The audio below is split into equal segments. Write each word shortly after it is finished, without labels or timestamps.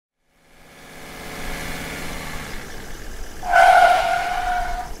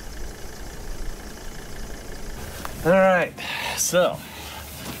So,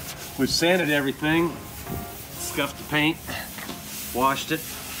 we've sanded everything, scuffed the paint, washed it.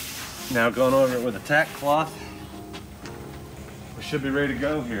 Now going over it with a tack cloth. We should be ready to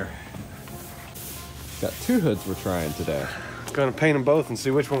go here. Got two hoods we're trying today. Gonna paint them both and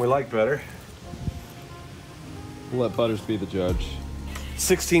see which one we like better. We'll let Butters be the judge.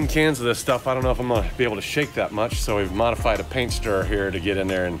 16 cans of this stuff. I don't know if I'm gonna be able to shake that much, so we've modified a paint stirrer here to get in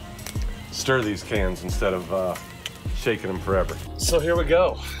there and stir these cans instead of shaking them forever. So here we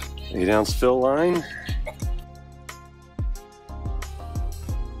go. 8-ounce fill line.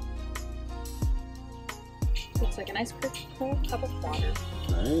 Looks like a nice cool cup of water.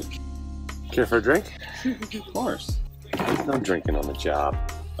 All right. Care for a drink? Of course. No drinking on the job.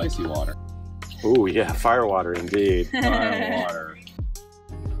 Spicy water. Ooh, yeah, fire water indeed. Fire water.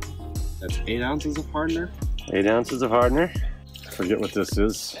 That's 8 ounces of hardener? 8 ounces of hardener. Forget what this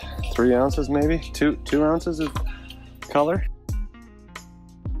is. 3 ounces maybe? Two ounces of color?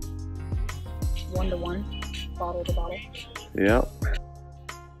 1-to-1, bottle to bottle. Yep.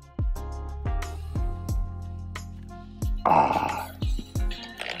 Ah.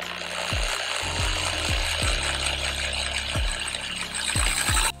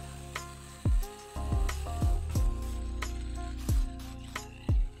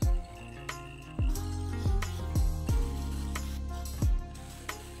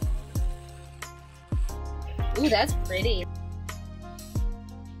 Ooh, that's pretty.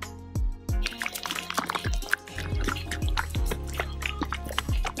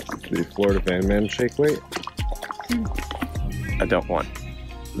 The Florida Van shake weight? I don't want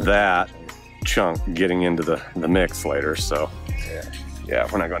that chunk getting into the mix later, so yeah,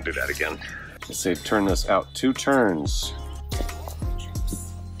 we're not going to do that again. Let's say turn this out 2 turns.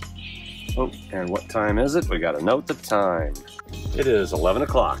 Oh, and what time is it? We got to note the time. It is 11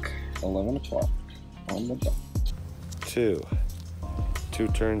 o'clock. 11 o'clock on the dot. 2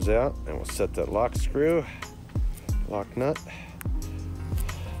 turns out, and we'll set that lock screw, lock nut,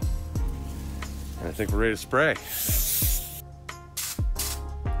 and I think we're ready to spray.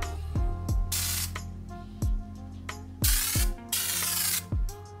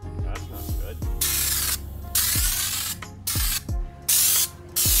 That's not good.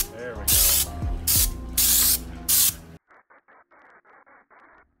 There we go.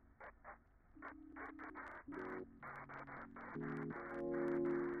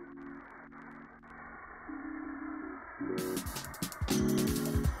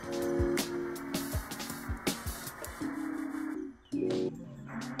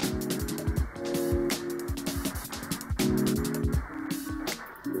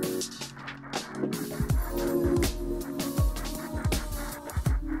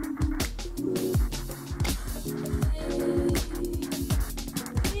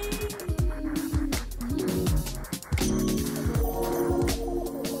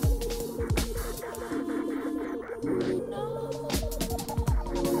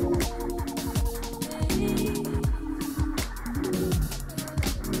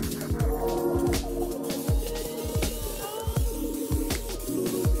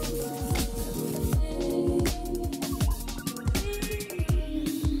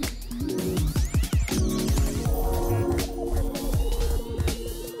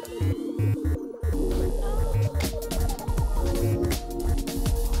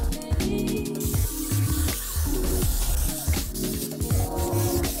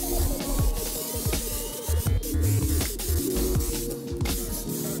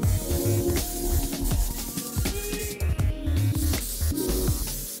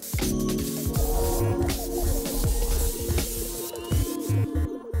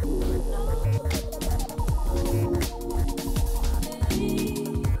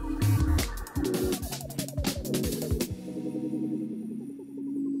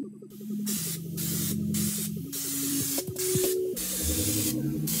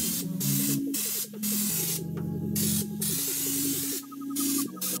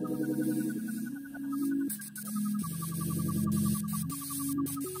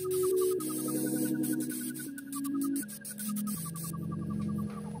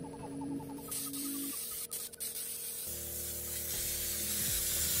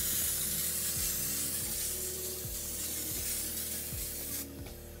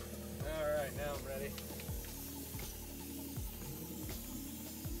 Now I'm ready.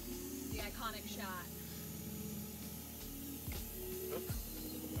 The iconic shot. Oops,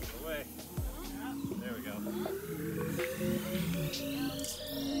 out of the way. There we go.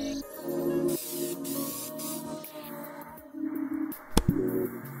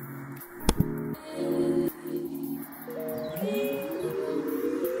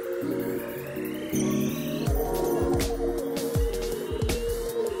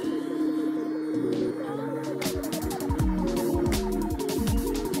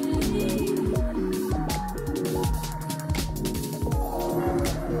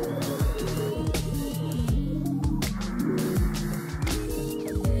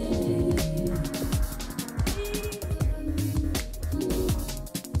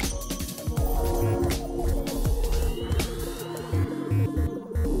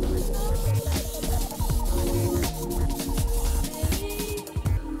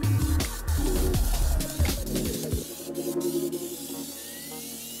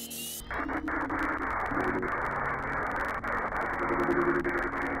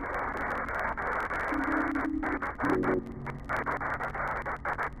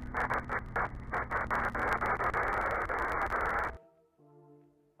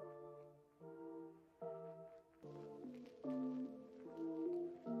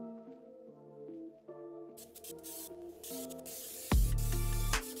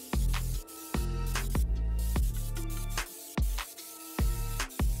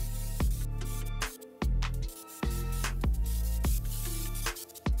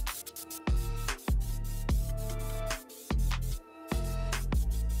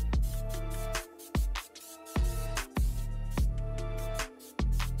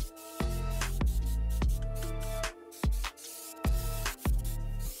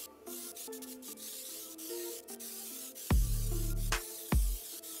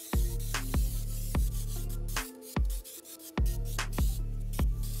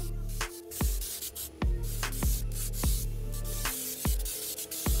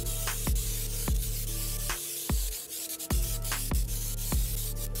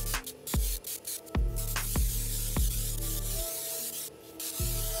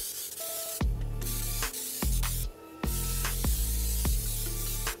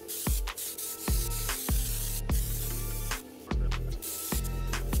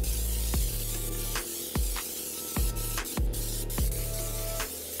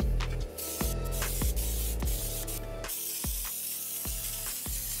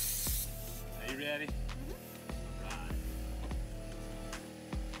 Ready? Right.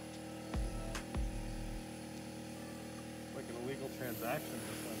 Like an illegal transaction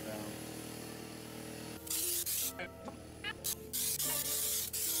just went down.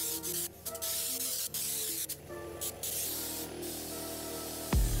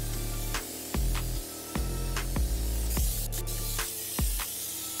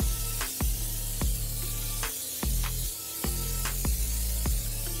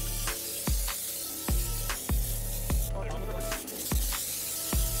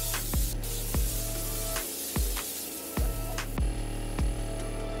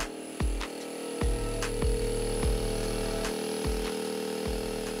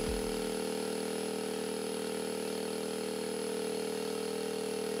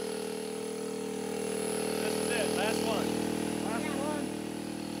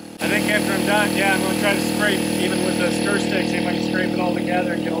 I think after I'm done, yeah, I'm going to try to scrape, even with the stir stick, see if I can scrape it all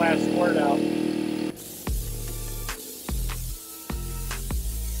together and get a last squirt out.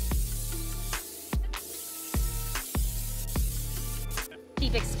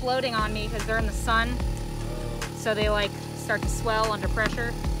 Keep exploding on me because they're in the sun, so they like start to swell under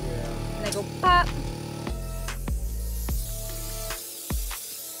pressure. Yeah. And they go pop.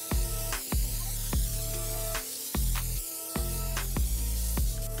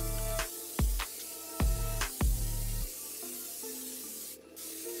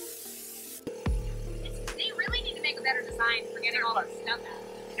 They really need to make a better design for getting all this stuff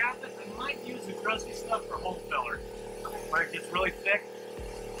out. Captain, I might use the crusty stuff for hole filler. Where it gets really thick.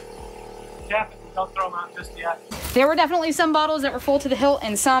 Captain, don't throw them out just yet. There were definitely some bottles that were full to the hilt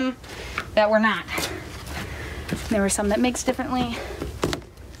and some that were not. There were some that mixed differently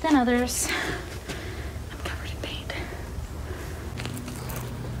than others. I'm covered in paint.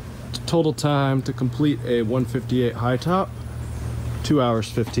 Total time to complete a 158 high top, 2 hours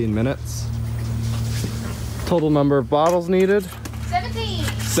 15 minutes. Total number of bottles needed, 17.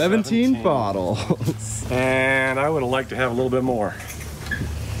 17 bottles. And I would have liked to have a little bit more.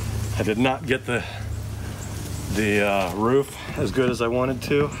 I did not get the roof as good as I wanted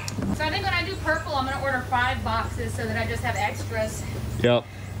to. So I think when I do purple, I'm gonna order 5 boxes so that I just have extras. Yep,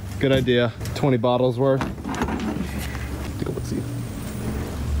 good idea. 20 bottles worth. Let's see.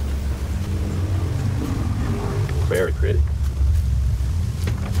 Very pretty.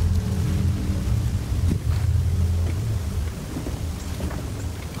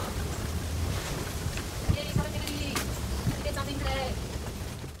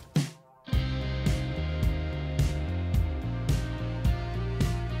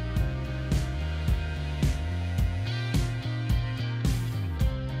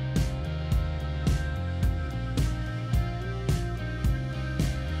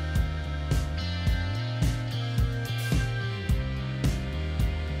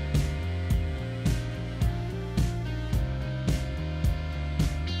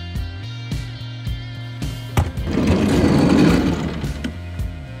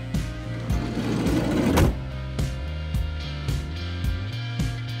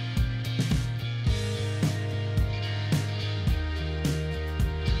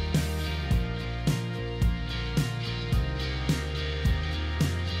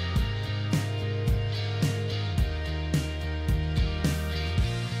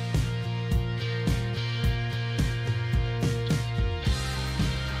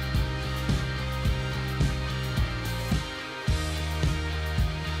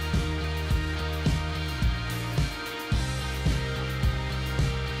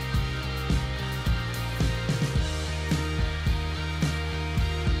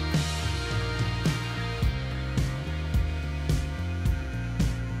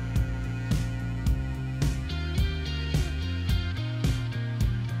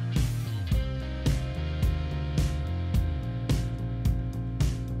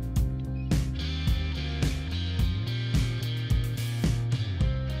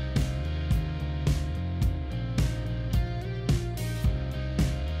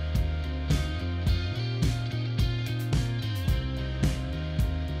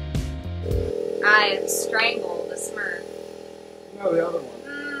 I strangled a Smurf. No, the other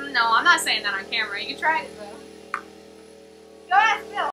one. No, I'm not saying that on camera. You tried it though. Go ahead, Phil.